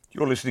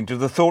You're listening to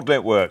the Thought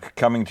Network,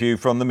 coming to you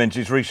from the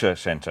Menzies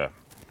Research Centre.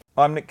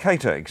 I'm Nick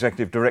Cater,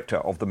 Executive Director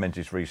of the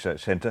Menzies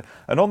Research Centre,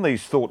 and on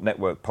these Thought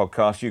Network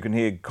podcasts you can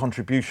hear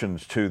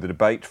contributions to the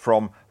debate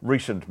from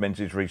recent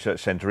Menzies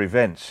Research Centre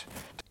events.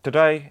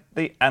 Today,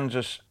 the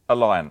ANZUS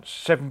Alliance,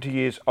 70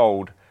 years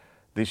old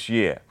this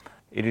year.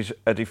 It is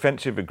a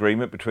defensive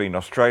agreement between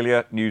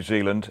Australia, New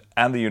Zealand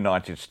and the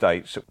United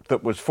States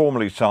that was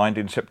formally signed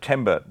in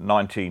September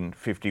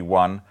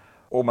 1951,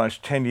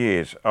 almost 10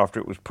 years after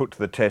it was put to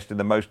the test in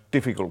the most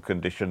difficult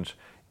conditions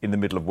in the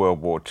middle of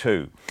World War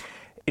II.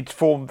 It's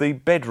formed the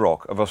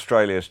bedrock of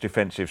Australia's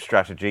defensive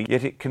strategy,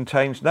 yet it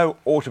contains no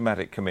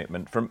automatic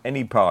commitment from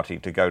any party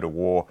to go to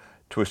war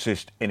to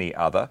assist any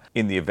other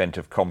in the event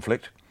of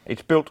conflict.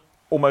 It's built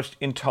almost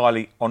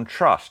entirely on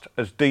trust.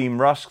 As Dean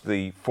Rusk,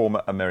 the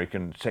former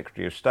American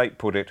Secretary of State,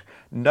 put it,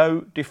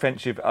 no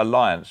defensive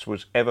alliance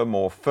was ever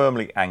more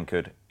firmly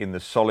anchored in the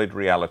solid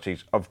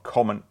realities of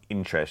common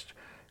interest,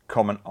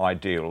 common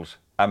ideals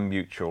and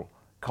mutual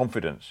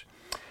confidence.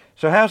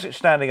 So how's it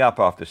standing up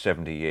after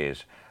 70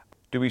 years?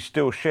 Do we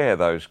still share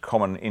those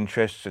common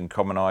interests and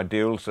common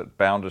ideals that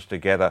bound us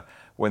together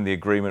when the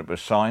agreement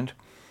was signed?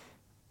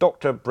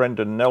 Dr.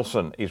 Brendan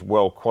Nelson is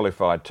well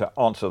qualified to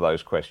answer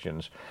those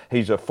questions.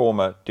 He's a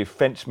former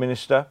Defence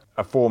Minister,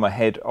 a former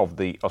head of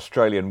the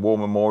Australian War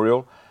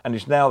Memorial, and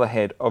is now the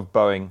head of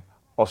Boeing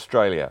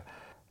Australia.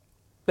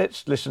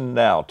 Let's listen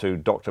now to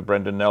Dr.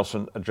 Brendan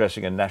Nelson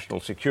addressing a National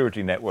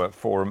Security Network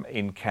forum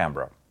in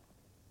Canberra.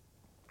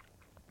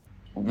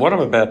 What I'm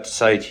about to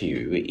say to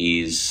you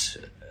is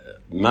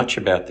much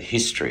about the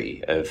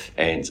history of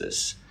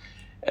ANZUS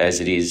as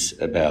it is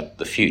about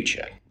the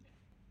future.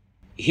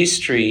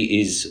 History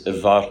is of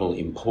vital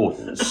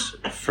importance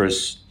for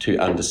us to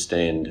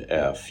understand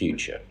our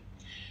future.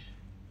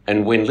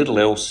 And when little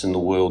else in the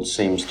world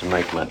seems to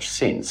make much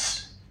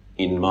sense,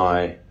 in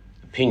my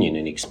opinion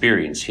and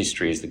experience,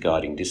 history is the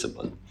guiding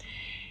discipline.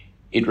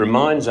 It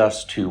reminds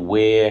us to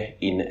where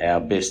in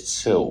our best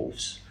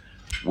selves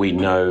we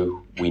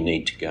know we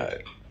need to go.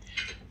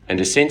 And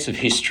a sense of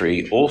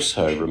history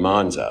also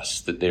reminds us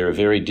that there are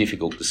very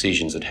difficult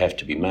decisions that have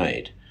to be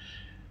made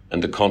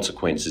and the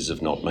consequences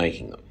of not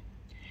making them.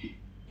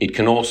 It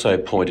can also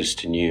point us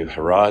to new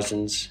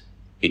horizons,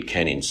 it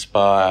can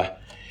inspire,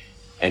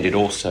 and it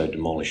also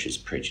demolishes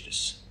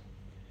prejudice.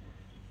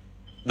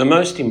 The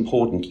most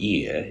important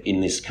year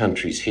in this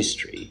country's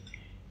history,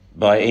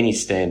 by any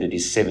standard,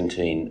 is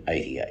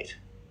 1788.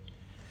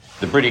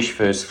 The British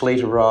First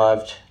Fleet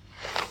arrived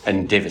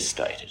and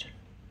devastated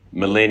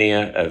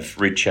millennia of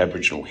rich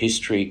Aboriginal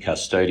history,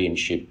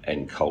 custodianship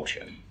and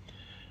culture.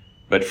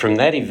 But from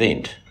that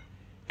event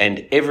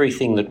and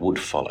everything that would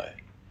follow,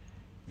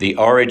 the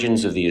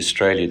origins of the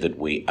Australia that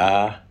we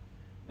are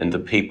and the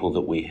people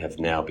that we have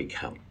now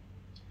become.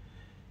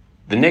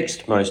 The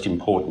next most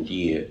important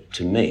year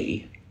to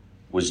me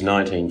was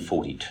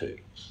 1942.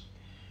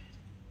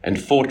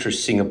 And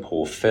Fortress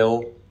Singapore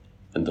fell,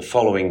 and the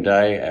following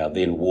day our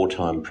then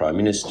wartime Prime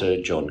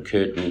Minister, John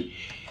Curtin,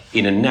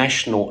 in a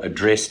national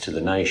address to the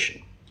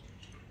nation,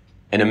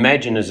 and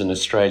imagine as an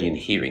Australian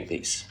hearing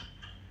this,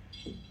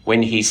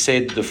 when he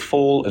said the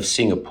fall of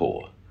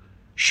Singapore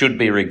should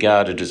be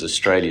regarded as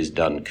Australia's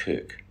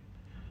Dunkirk,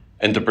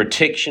 and the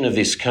protection of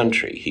this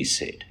country, he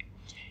said,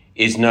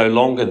 is no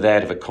longer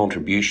that of a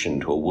contribution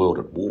to a world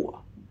at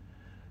war,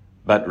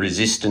 but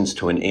resistance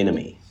to an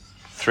enemy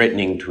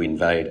threatening to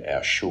invade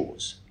our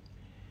shores.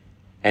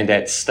 And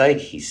at stake,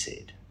 he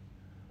said,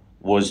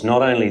 was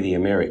not only the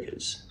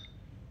Americas,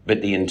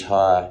 but the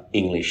entire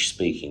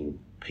English-speaking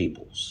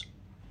peoples.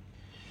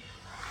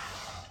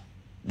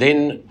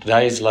 Then,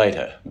 days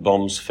later,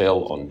 bombs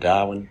fell on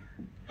Darwin.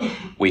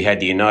 We had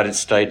the United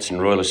States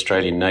and Royal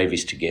Australian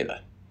Navies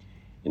together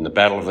in the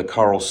Battle of the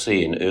Coral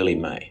Sea in early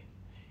May,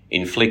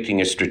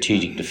 inflicting a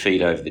strategic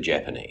defeat over the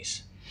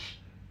Japanese,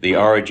 the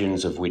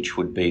origins of which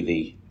would be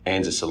the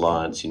ANZUS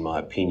Alliance, in my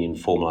opinion,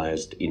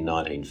 formalised in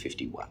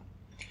 1951.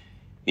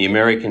 The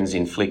Americans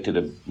inflicted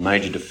a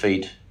major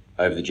defeat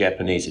over the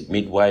Japanese at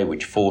Midway,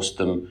 which forced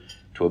them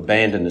to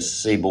abandon a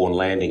seaborne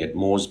landing at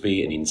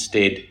Moresby and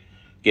instead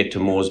get to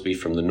Moresby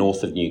from the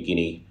north of New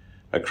Guinea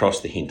across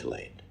the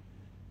hinterland.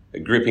 A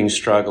gripping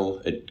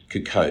struggle at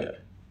Kokoda,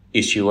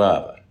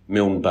 Isuava,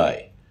 Milne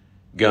Bay,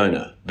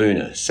 Gona,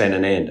 Boona,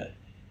 Sanananda,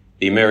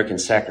 the American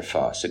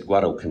sacrifice at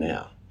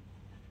Guadalcanal,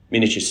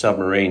 miniature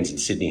submarines in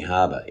Sydney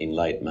Harbour in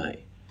late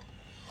May.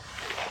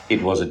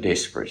 It was a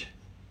desperate,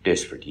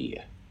 desperate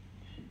year.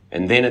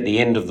 And then at the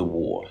end of the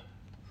war,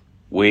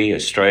 we,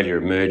 Australia,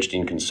 emerged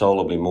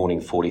inconsolably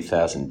mourning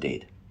 40,000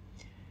 dead.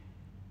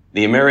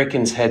 The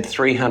Americans had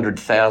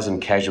 300,000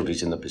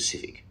 casualties in the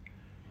Pacific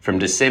from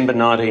December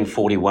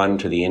 1941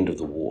 to the end of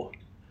the war.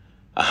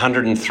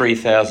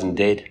 103,000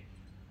 dead,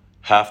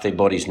 half their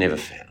bodies never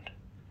found.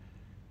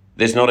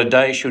 There's not a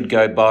day should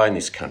go by in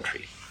this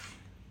country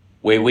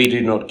where we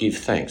do not give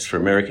thanks for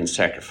American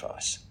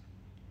sacrifice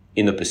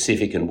in the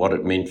Pacific and what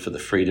it meant for the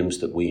freedoms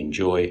that we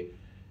enjoy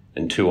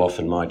and too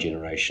often my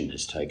generation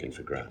has taken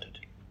for granted.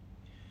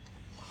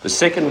 The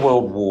Second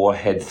World War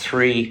had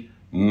three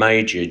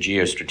major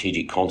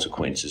geostrategic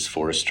consequences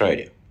for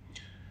Australia.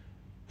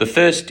 The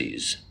first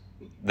is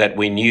that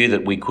we knew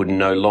that we could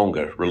no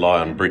longer rely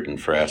on Britain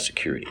for our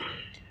security.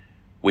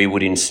 We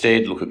would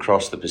instead look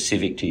across the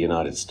Pacific to the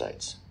United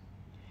States.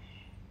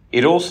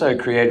 It also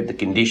created the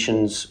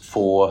conditions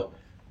for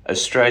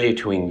Australia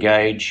to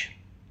engage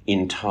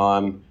in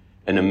time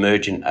an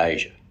emergent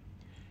Asia,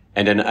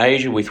 and an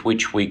Asia with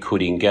which we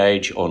could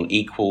engage on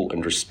equal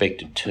and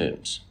respected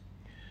terms.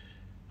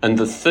 And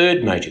the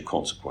third major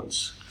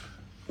consequence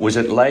was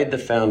it laid the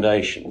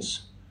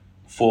foundations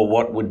for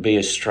what would be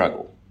a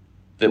struggle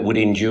that would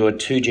endure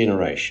 2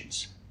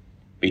 generations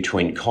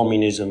between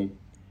communism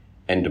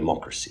and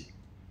democracy.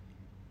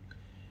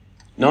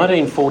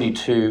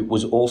 1942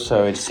 was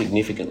also a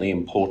significantly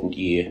important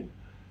year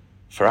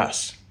for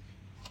us,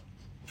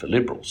 for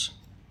Liberals,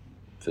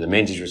 for the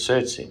Menzies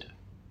Research Centre.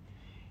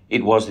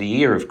 It was the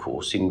year, of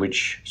course, in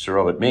which Sir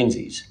Robert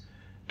Menzies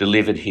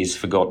delivered his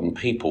Forgotten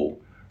People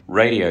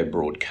radio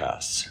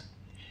broadcasts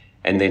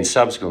and then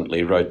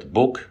subsequently wrote the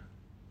book,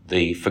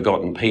 The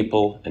Forgotten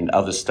People and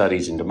Other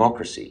Studies in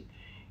Democracy,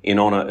 in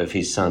honour of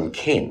his son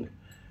Ken,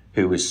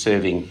 who was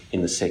serving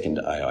in the Second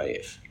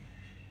AIF.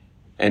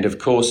 And of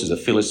course, as a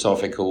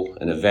philosophical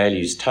and a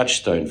values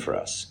touchstone for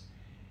us,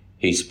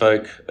 he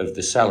spoke of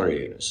the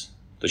salary earners,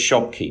 the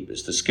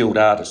shopkeepers, the skilled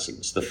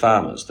artisans, the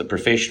farmers, the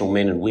professional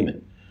men and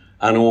women,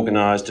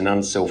 unorganised and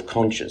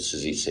unself-conscious,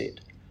 as he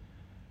said,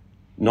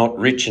 not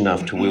rich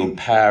enough to wield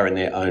power in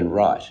their own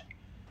right,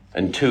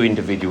 and too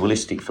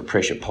individualistic for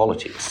pressure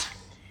politics.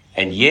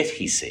 And yet,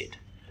 he said,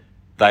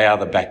 they are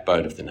the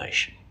backbone of the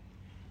nation,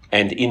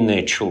 and in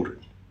their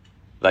children,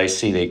 they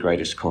see their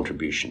greatest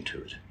contribution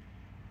to it.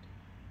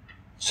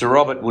 Sir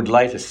Robert would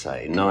later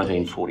say, in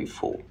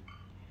 1944,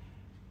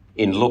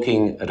 in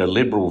looking at a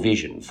Liberal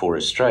vision for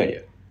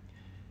Australia,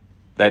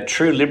 that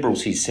true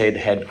Liberals, he said,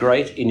 had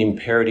great and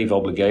imperative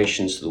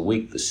obligations to the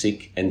weak, the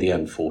sick and the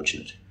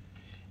unfortunate.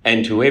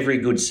 And to every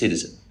good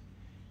citizen,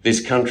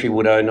 this country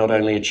would owe not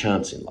only a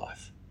chance in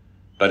life,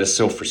 but a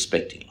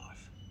self-respect in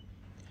life.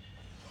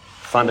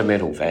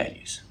 Fundamental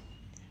values.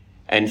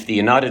 And for the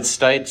United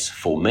States,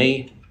 for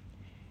me,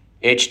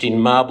 etched in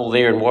marble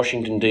there in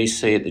Washington,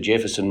 D.C. at the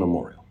Jefferson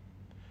Memorial,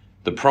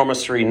 the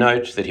promissory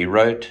note that he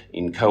wrote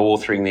in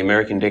co-authoring the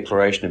American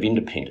Declaration of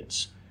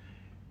Independence,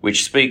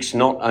 which speaks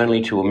not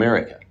only to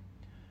America,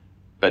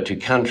 but to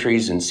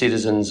countries and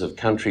citizens of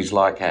countries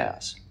like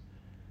ours,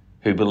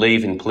 who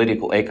believe in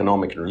political,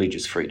 economic and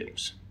religious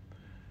freedoms,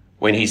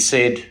 when he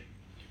said,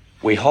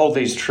 "We hold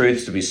these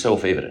truths to be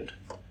self-evident,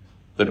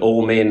 that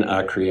all men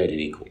are created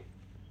equal,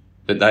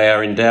 that they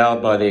are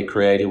endowed by their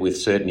Creator with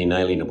certain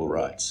inalienable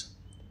rights,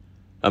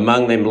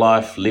 among them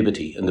life,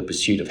 liberty and the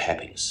pursuit of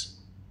happiness,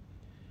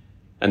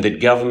 and that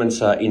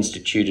governments are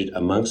instituted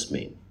amongst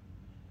men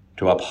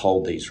to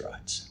uphold these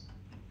rights."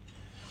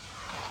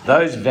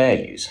 Those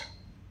values,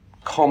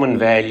 common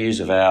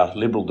values of our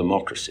liberal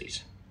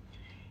democracies,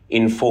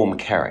 inform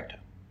character.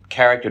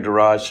 Character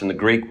derives from the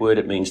Greek word.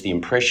 It means the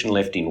impression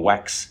left in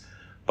wax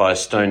by a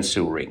stone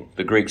seal ring.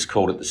 The Greeks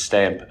called it the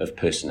stamp of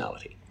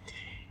personality.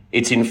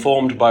 It's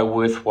informed by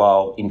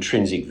worthwhile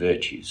intrinsic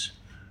virtues,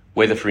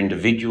 whether for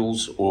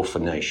individuals or for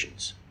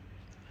nations.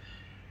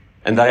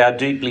 And they are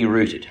deeply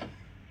rooted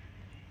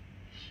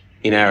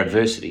in our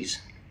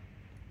adversities,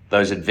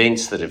 those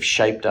events that have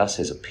shaped us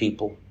as a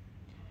people,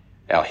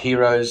 our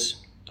heroes,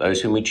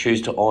 those whom we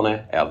choose to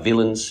honour, our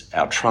villains,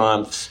 our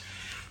triumphs,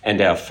 and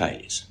our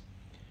failures,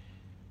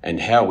 and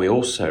how we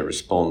also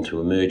respond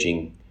to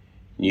emerging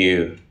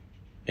new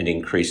and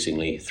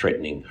increasingly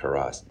threatening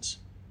horizons.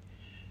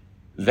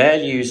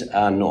 Values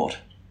are not,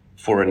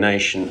 for a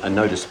nation, a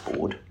notice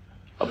board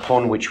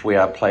upon which we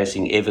are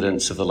placing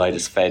evidence of the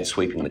latest fad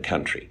sweeping the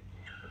country,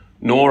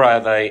 nor are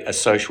they a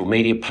social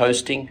media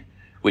posting,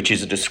 which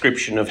is a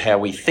description of how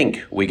we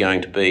think we're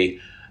going to be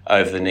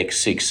over the next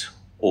 6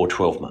 or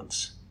 12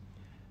 months.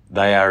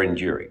 They are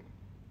enduring.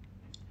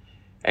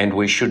 And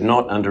we should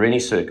not, under any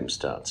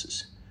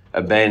circumstances,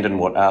 abandon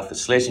what Arthur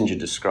Schlesinger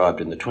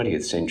described in the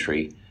 20th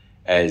century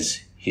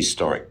as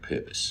historic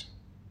purpose.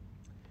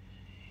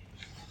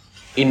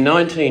 In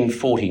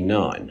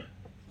 1949,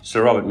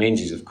 Sir Robert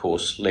Menzies, of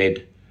course,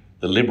 led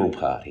the Liberal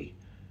Party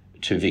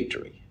to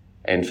victory,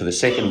 and for the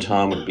second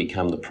time would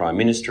become the Prime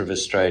Minister of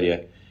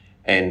Australia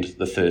and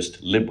the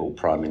first Liberal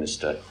Prime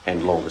Minister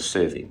and longest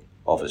serving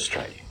of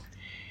Australia.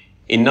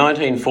 In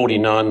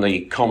 1949,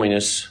 the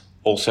Communists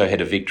also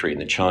had a victory in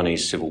the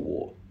Chinese Civil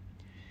War.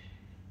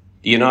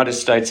 The United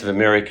States of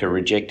America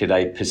rejected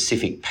a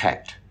Pacific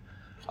Pact,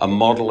 a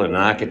model and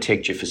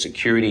architecture for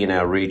security in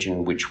our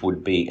region which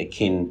would be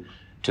akin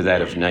to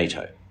that of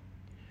NATO.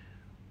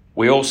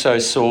 We also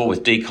saw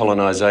with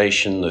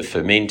decolonisation the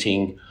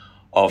fermenting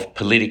of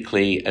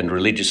politically and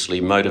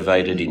religiously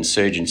motivated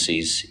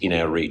insurgencies in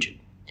our region.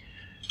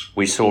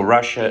 We saw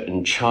Russia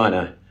and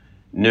China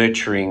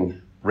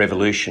nurturing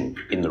revolution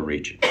in the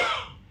region.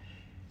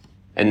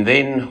 And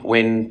then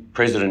when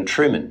President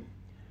Truman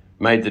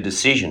made the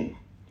decision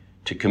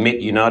to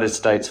commit United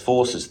States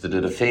forces to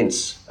the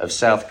defence of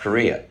South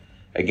Korea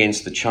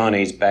against the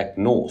Chinese-backed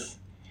North,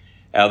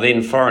 our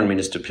then Foreign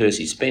Minister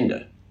Percy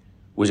Spender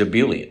was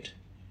ebullient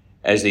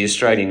as the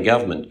Australian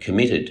government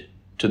committed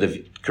to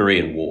the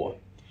Korean War,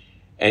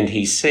 and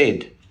he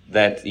said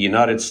that the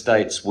United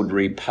States would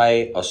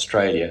repay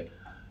Australia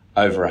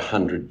over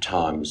 100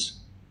 times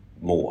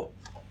more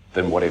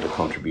than whatever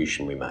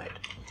contribution we made.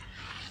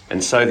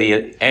 And so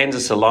the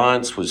ANZUS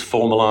alliance was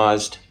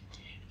formalised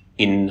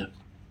in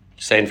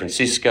San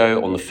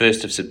Francisco on the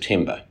 1st of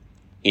September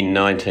in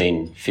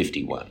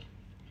 1951.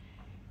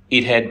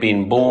 It had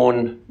been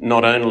born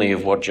not only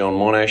of what John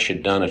Monash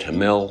had done at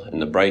Hamel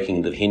and the breaking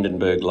of the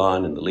Hindenburg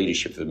Line and the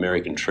leadership of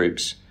American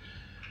troops,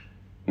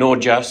 nor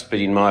just, but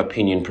in my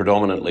opinion,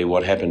 predominantly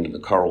what happened in the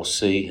Coral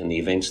Sea and the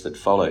events that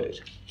followed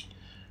it,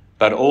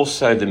 but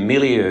also the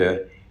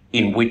milieu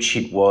in which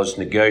it was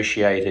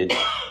negotiated,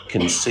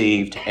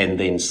 conceived and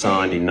then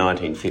signed in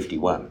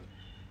 1951.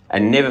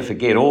 And never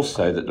forget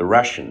also that the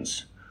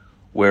Russians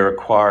were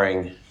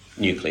acquiring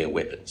nuclear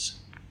weapons.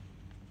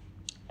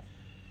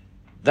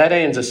 That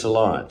ANZUS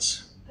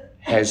alliance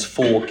has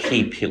 4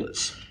 key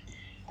pillars.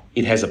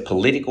 It has a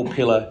political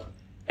pillar,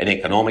 an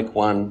economic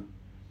one,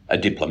 a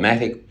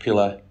diplomatic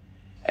pillar,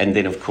 and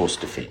then, of course,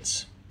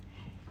 defence.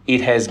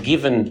 It has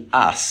given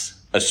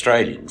us,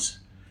 Australians,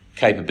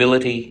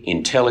 capability,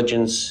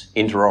 intelligence,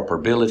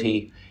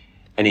 interoperability,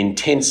 an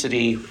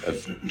intensity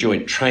of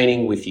joint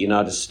training with the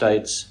United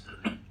States,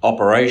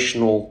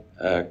 operational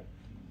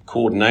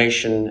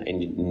coordination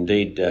and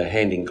indeed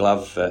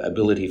hand-in-glove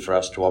ability for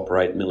us to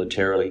operate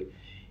militarily,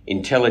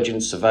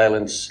 intelligence,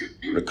 surveillance,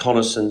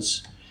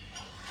 reconnaissance,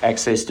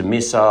 access to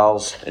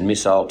missiles and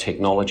missile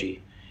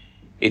technology.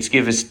 It's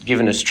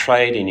given us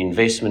trade and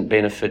investment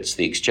benefits,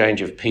 the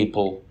exchange of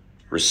people,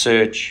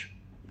 research,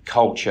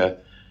 culture,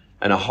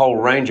 and a whole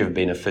range of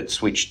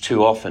benefits which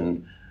too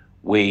often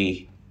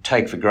we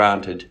take for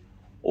granted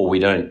or we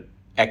don't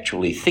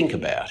actually think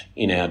about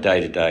in our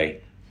day-to-day,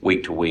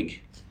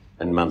 week-to-week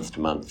and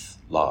month-to-month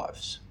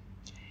lives.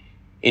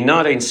 In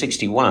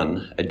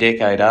 1961, a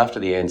decade after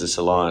the ANZUS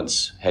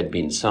alliance had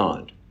been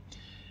signed,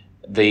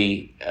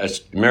 the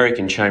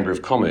American Chamber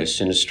of Commerce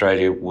in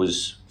Australia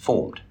was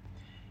formed,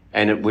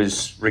 and it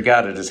was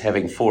regarded as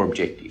having 4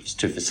 objectives: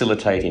 to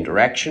facilitate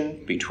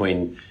interaction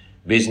between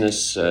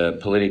business,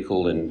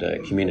 political and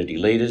community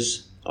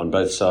leaders on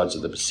both sides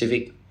of the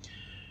Pacific,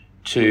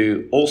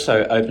 to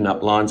also open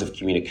up lines of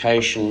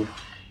communication,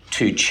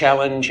 to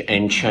challenge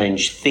and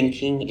change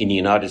thinking in the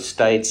United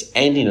States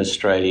and in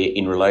Australia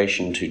in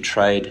relation to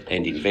trade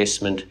and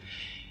investment,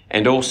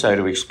 and also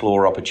to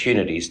explore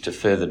opportunities to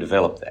further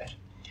develop that.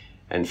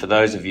 And for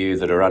those of you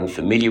that are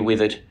unfamiliar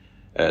with it,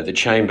 the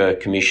Chamber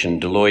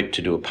commissioned Deloitte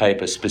to do a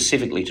paper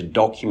specifically to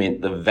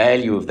document the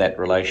value of that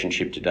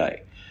relationship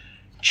today.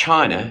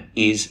 China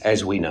is,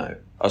 as we know,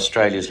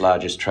 Australia's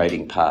largest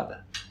trading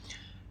partner.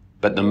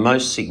 But the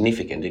most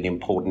significant and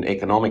important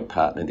economic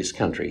partner this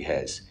country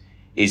has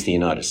is the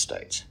United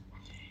States.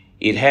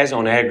 It has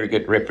on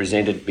aggregate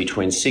represented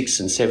between 6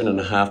 and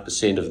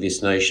 7.5% of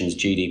this nation's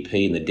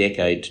GDP in the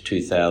decade to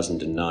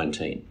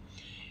 2019.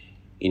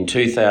 In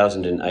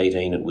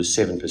 2018, it was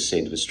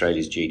 7% of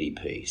Australia's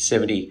GDP,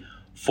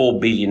 $74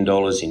 billion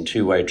in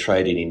two-way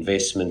trade and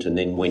investment, and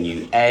then when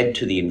you add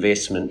to the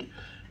investment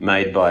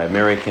made by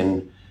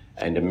American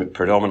and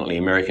predominantly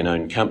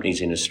American-owned companies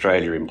in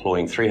Australia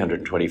employing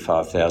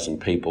 325,000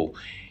 people,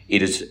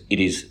 it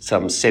is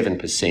some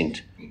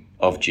 7%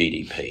 of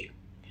GDP.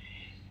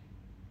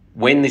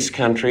 When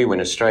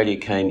Australia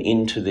came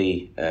into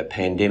the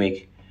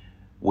pandemic,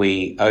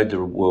 we owed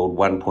the world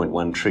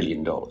 $1.1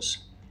 trillion.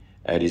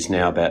 It is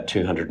now about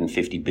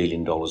 $250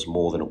 billion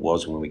more than it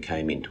was when we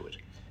came into it.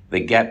 The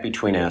gap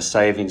between our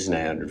savings and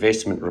our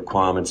investment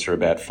requirements are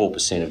about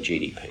 4% of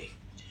GDP.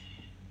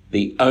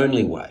 The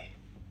only way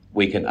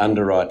we can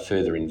underwrite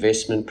further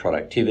investment,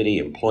 productivity,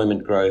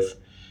 employment growth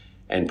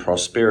and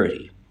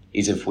prosperity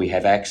is if we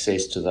have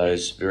access to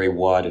those very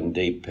wide and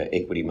deep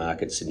equity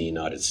markets in the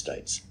United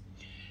States.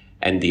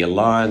 And the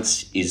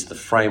alliance is the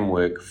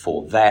framework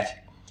for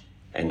that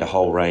and a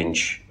whole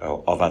range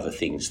of other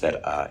things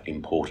that are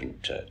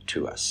important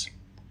to us.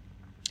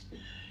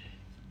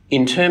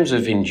 In terms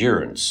of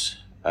endurance,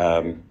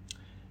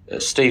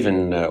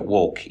 Stephen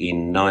Walk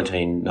in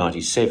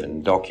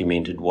 1997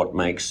 documented what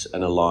makes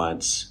an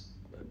alliance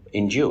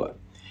endure.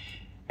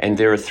 And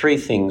there are 3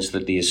 things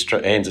that the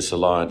ANZUS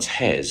alliance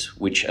has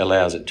which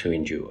allows it to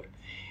endure.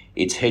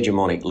 It's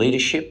hegemonic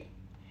leadership.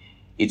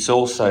 It's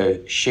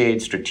also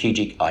shared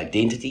strategic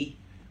identity,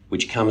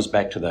 which comes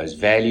back to those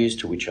values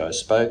to which I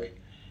spoke.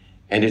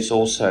 And it's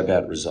also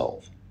about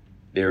resolve.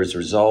 There is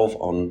resolve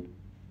on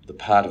the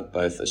part of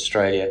both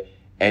Australia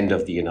and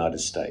of the United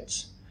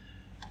States.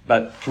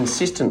 But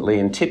consistently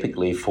and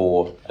typically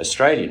for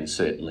Australians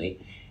certainly,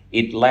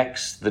 it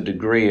lacks the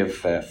degree of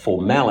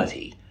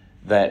formality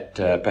that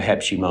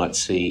perhaps you might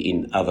see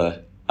in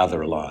other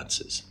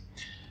alliances.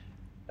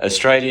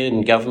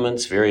 Australian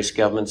governments, various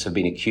governments, have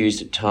been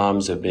accused at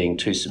times of being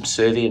too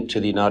subservient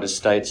to the United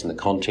States in the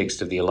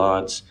context of the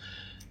alliance.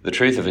 The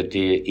truth of it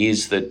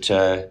is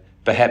that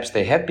perhaps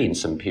there have been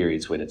some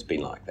periods when it's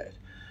been like that.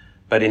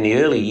 But in the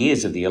early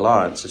years of the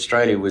alliance,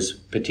 Australia was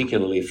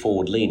particularly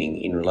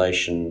forward-leaning in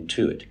relation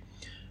to it.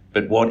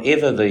 But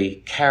whatever the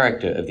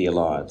character of the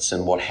alliance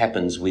and what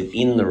happens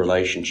within the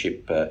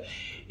relationship,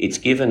 it's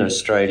given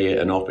Australia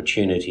an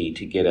opportunity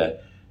to get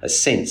a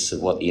sense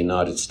of what the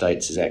United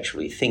States is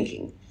actually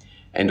thinking,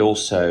 and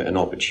also an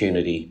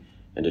opportunity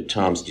and at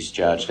times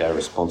discharged our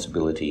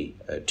responsibility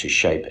to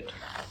shape it.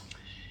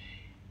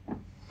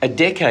 A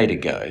decade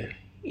ago,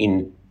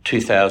 in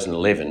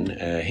 2011,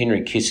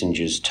 Henry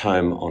Kissinger's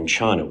tome on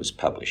China was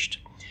published.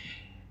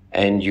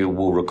 And you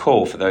will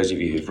recall, for those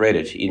of you who've read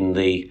it, in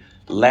the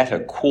latter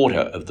quarter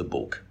of the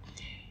book,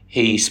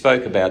 he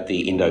spoke about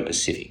the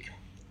Indo-Pacific.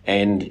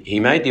 And he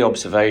made the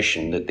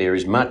observation that there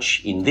is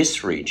much in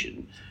this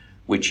region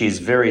which is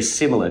very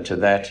similar to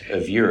that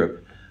of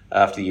Europe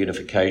after the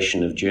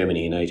unification of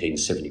Germany in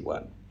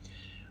 1871,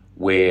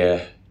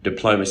 where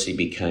diplomacy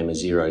became a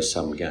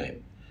zero-sum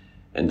game.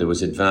 And there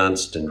was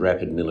advanced and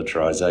rapid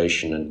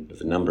militarisation of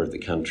a number of the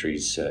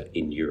countries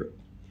in Europe.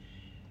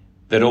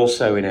 That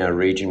also in our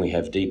region we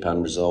have deep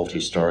unresolved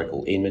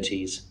historical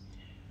enmities.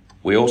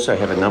 We also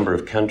have a number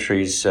of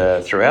countries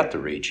throughout the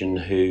region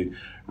who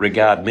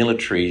regard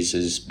militaries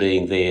as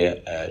being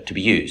there to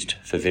be used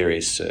for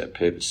various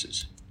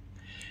purposes.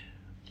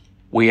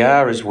 We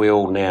are, as we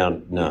all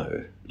now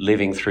know,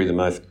 living through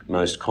the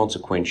most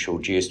consequential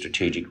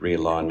geostrategic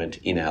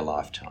realignment in our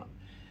lifetime.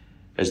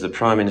 As the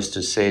Prime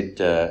Minister said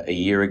a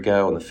year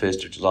ago on the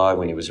 1st of July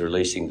when he was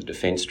releasing the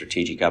Defence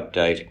Strategic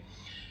Update,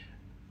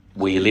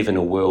 we live in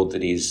a world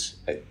that is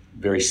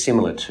very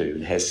similar to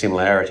and has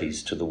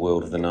similarities to the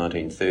world of the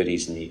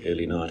 1930s and the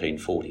early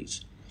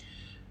 1940s,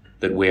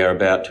 that we are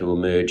about to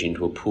emerge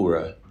into a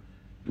poorer,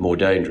 more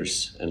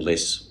dangerous and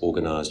less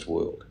organised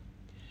world.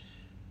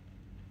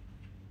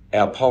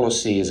 Our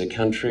policy as a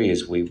country,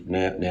 as we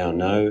now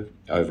know,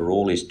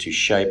 overall is to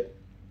shape,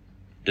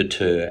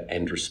 deter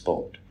and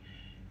respond.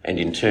 And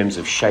in terms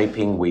of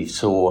shaping, we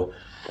saw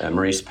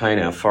Maurice Payne,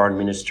 our Foreign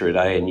Minister at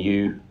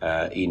ANU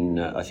in,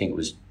 I think it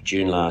was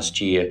June last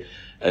year,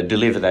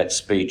 deliver that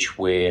speech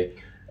where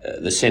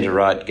the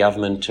centre-right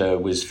government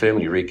was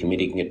firmly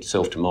recommitting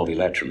itself to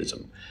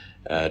multilateralism,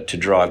 to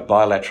drive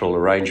bilateral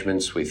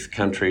arrangements with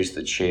countries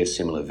that share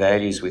similar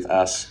values with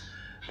us,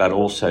 but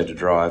also to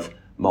drive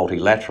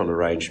multilateral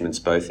arrangements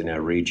both in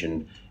our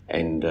region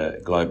and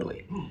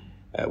globally.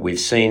 We've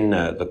seen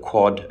the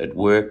Quad at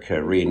work,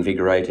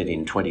 reinvigorated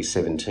in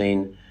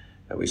 2017.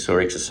 We saw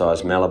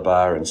Exercise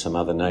Malabar and some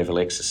other naval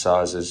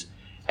exercises,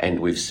 and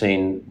we've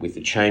seen, with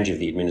the change of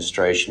the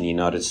administration in the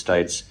United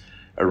States,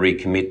 a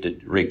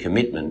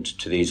recommitment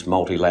to these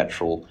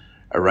multilateral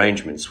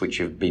arrangements which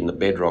have been the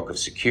bedrock of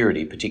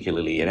security,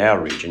 particularly in our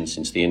region,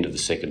 since the end of the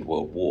Second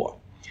World War.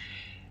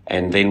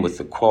 And then with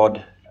the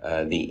Quad,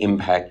 the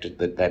impact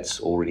that that's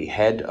already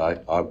had,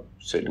 I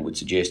certainly would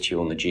suggest to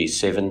you on the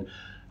G7.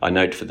 I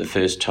note for the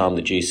first time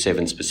the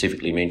G7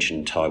 specifically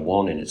mentioned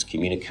Taiwan in its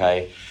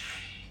communique.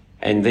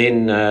 And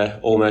then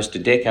almost a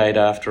decade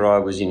after I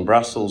was in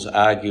Brussels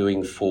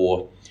arguing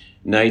for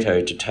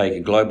NATO to take a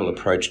global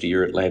approach to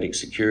Euro-Atlantic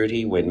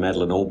security when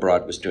Madeleine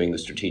Albright was doing the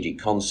strategic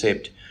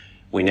concept,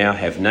 we now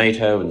have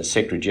NATO and the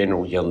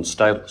Secretary-General Jens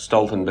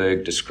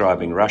Stoltenberg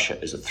describing Russia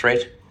as a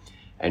threat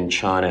and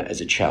China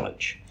as a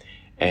challenge.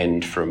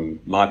 And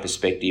from my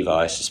perspective,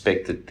 I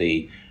suspect that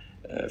the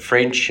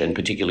French and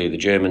particularly the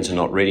Germans are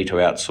not ready to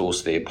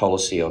outsource their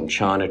policy on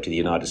China to the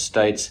United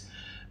States,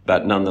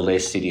 but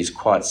nonetheless it is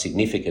quite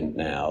significant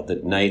now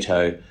that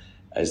NATO,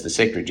 as the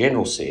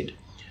Secretary-General said,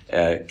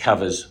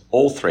 covers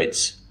all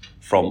threats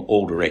from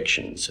all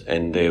directions.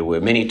 And there were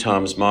many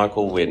times,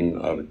 Michael,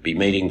 when I would be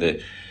meeting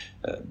the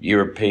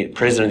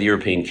President of the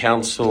European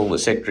Council, the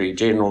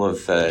Secretary-General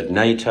of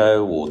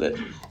NATO, or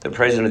the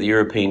President of the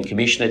European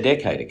Commission a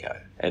decade ago.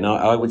 And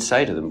I would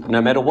say to them,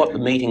 no matter what the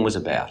meeting was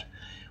about,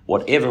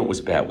 whatever it was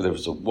about, whether it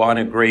was a wine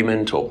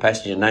agreement or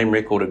passenger name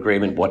record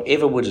agreement,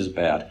 whatever it was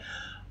about,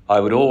 I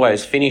would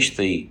always finish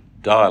the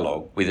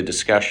dialogue with a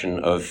discussion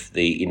of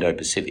the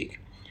Indo-Pacific.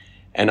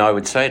 And I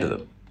would say to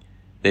them,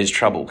 there's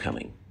trouble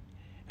coming,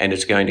 and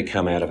it's going to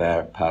come out of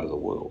our part of the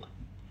world.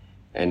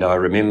 And I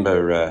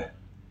remember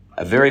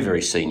a very,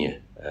 very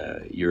senior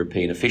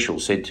European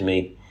official said to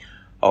me,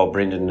 oh,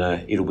 Brendan,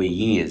 it'll be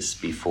years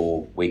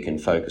before we can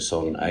focus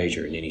on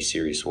Asia in any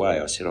serious way.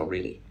 I said, oh,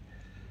 really?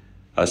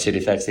 I said,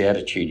 if that's the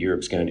attitude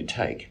Europe's going to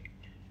take,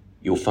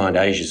 you'll find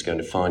Asia's going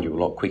to find you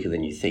a lot quicker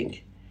than you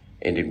think,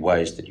 and in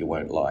ways that you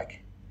won't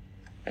like.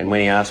 And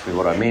when he asked me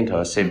what I meant,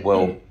 I said,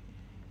 well,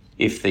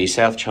 if the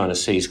South China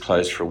Sea is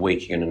closed for a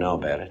week, you're going to know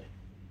about it.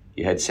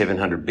 You had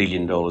 $700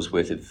 billion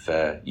worth of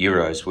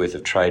euros worth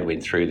of trade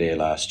went through there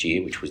last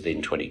year, which was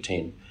then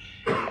 2010.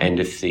 And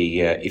if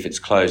it's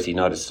closed, the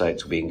United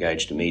States will be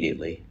engaged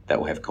immediately. That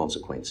will have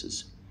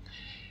consequences.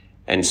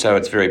 And so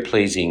it's very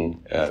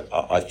pleasing,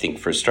 I think,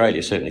 for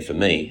Australia, certainly for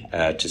me,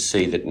 to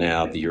see that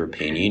now the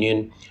European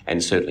Union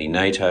and certainly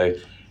NATO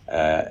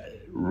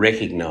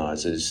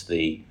recognises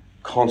the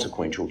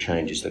consequential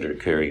changes that are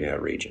occurring in our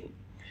region.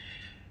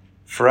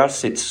 For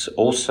us,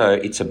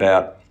 it's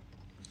about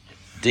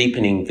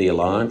deepening the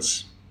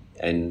alliance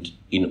and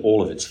in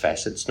all of its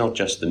facets, not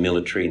just the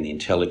military and the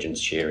intelligence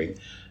sharing,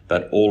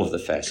 but all of the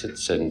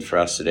facets. And for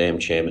us at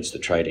AmCham, it's the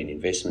trade and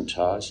investment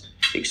ties,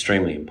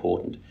 extremely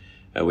important.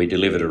 We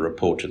delivered a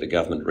report to the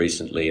government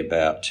recently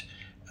about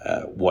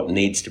what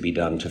needs to be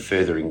done to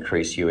further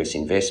increase US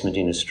investment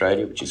in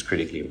Australia, which is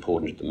critically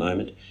important at the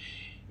moment.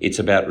 It's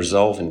about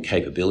resolve and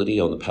capability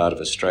on the part of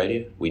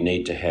Australia. We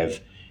need to have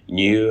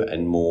new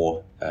and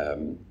more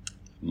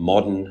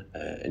modern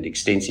and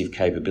extensive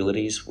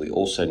capabilities. We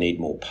also need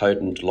more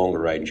potent,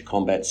 longer-range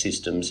combat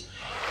systems,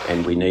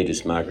 and we need,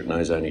 as Margaret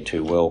knows only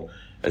too well,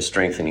 a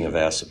strengthening of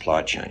our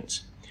supply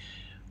chains.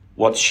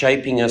 What's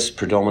shaping us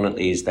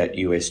predominantly is that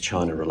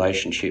US-China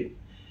relationship.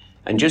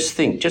 And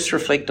just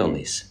reflect on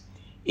this.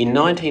 In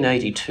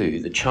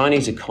 1982, the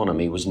Chinese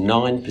economy was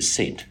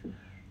 9%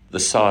 the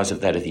size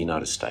of that of the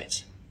United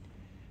States.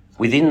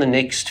 Within the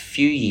next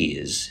few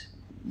years,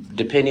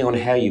 depending on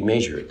how you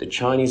measure it, the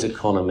Chinese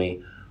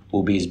economy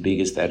will be as big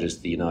as that as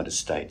the United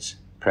States,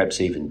 perhaps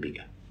even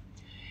bigger.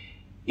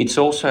 It's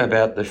also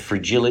about the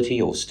fragility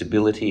or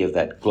stability of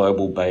that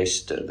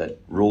global-based, that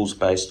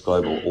rules-based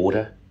global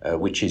order,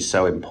 which is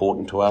so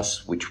important to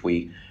us, which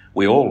we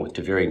all,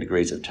 to varying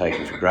degrees, have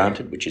taken for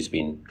granted, which has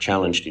been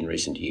challenged in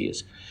recent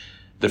years.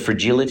 The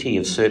fragility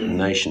of certain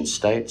nation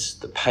states,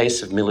 the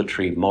pace of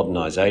military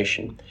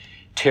modernisation,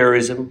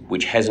 terrorism,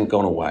 which hasn't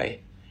gone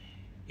away.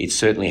 It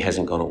certainly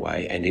hasn't gone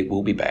away, and it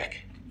will be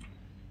back,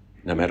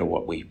 no matter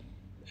what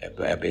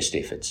our best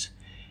efforts.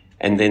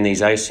 And then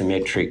these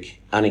asymmetric,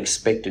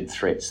 unexpected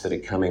threats that are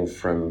coming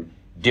from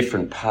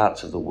different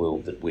parts of the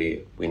world that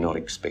we're not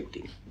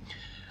expecting.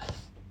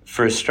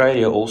 For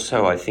Australia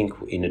also, I think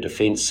in a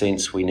defence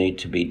sense, we need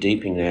to be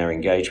deepening our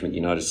engagement with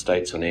the United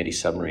States on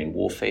anti-submarine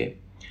warfare.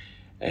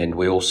 And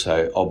we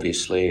also,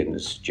 obviously, and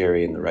as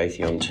Jerry and the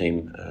Raytheon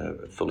team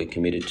are fully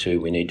committed to,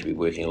 we need to be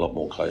working a lot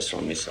more closer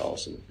on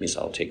missiles and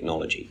missile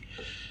technology.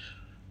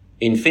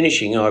 In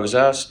finishing, I was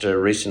asked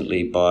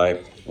recently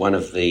by one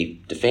of the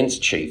defence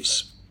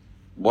chiefs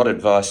what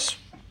advice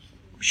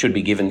should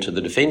be given to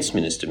the Defence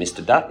Minister,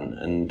 Mr Dutton.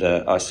 And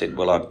I said,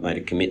 well, I've made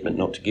a commitment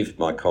not to give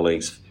my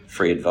colleagues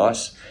free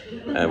advice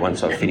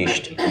once I've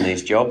finished in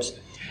these jobs.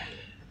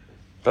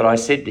 But I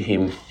said to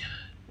him,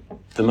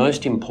 the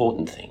most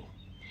important thing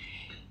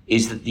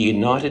is that the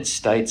United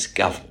States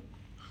government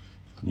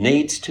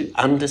needs to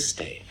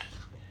understand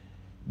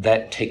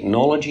that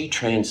technology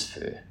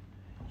transfer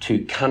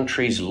to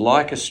countries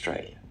like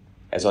Australia,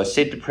 as I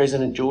said to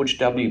President George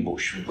W.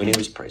 Bush when he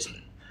was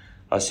president,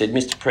 I said,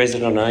 Mr.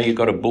 President, I know you've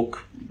got a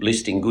book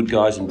listing good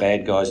guys and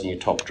bad guys in your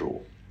top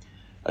drawer.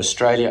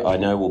 Australia, I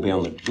know, will be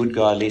on the good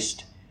guy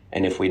list,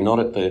 and if we're not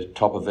at the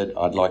top of it,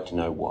 I'd like to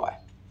know why.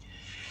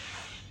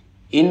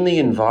 In the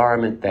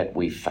environment that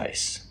we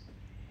face,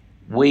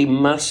 we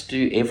must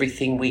do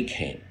everything we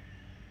can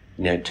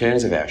in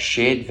terms of our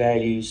shared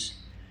values,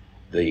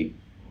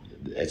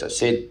 as I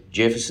said,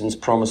 Jefferson's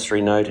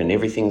promissory note and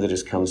everything that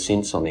has come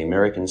since on the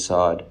American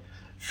side,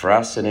 for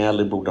us and our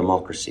liberal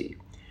democracy,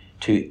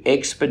 to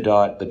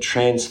expedite the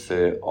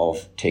transfer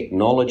of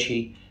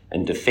technology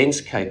and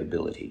defence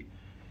capability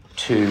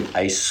to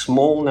a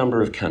small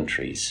number of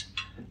countries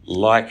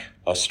like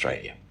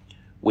Australia.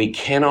 We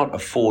cannot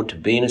afford to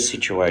be in a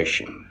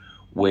situation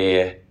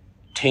where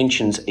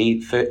tensions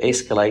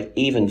escalate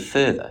even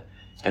further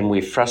and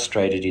we're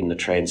frustrated in the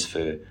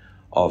transfer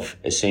of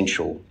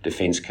essential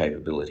defence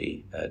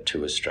capability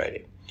to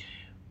Australia.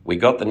 We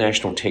got the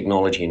National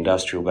Technology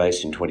Industrial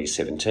Base in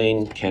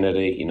 2017,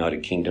 Canada,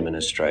 United Kingdom and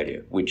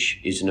Australia, which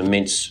is an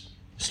immense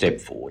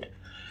step forward.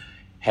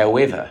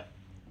 However,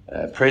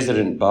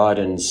 President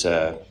Biden's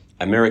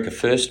America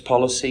First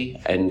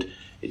policy, and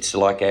it's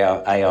like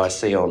our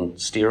AIC on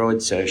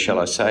steroids, shall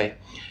I say,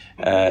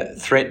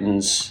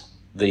 threatens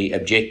the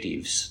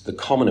objectives, the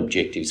common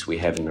objectives we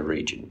have in the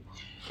region.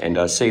 And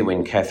I see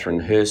when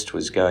Catherine Hurst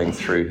was going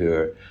through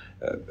her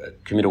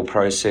committal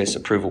process,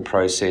 approval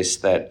process,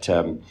 that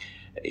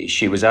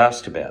she was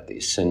asked about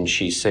this, and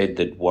she said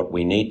that what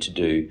we need to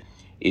do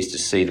is to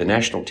see the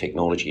National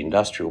Technology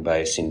Industrial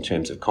Base in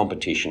terms of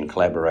competition,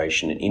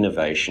 collaboration and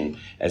innovation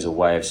as a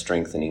way of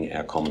strengthening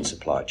our common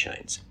supply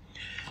chains.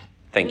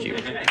 Thank you.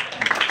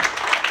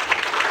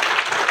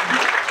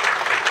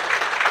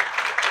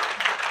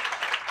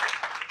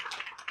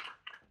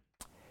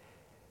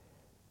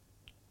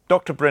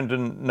 Dr.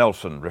 Brendan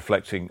Nelson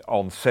reflecting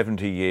on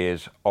 70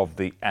 years of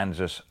the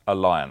ANZUS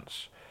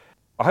Alliance.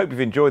 I hope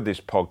you've enjoyed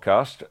this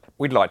podcast.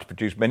 We'd like to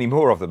produce many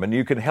more of them, and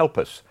you can help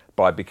us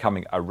by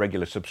becoming a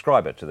regular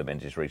subscriber to the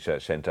Menzies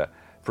Research Centre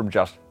from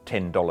just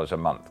 $10 a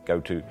month. Go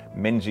to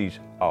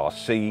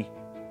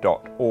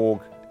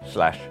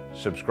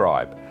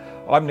menziersrc.org/subscribe.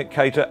 I'm Nick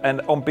Cater,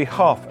 and on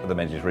behalf of the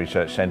Menzies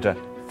Research Centre,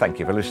 thank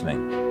you for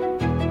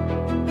listening.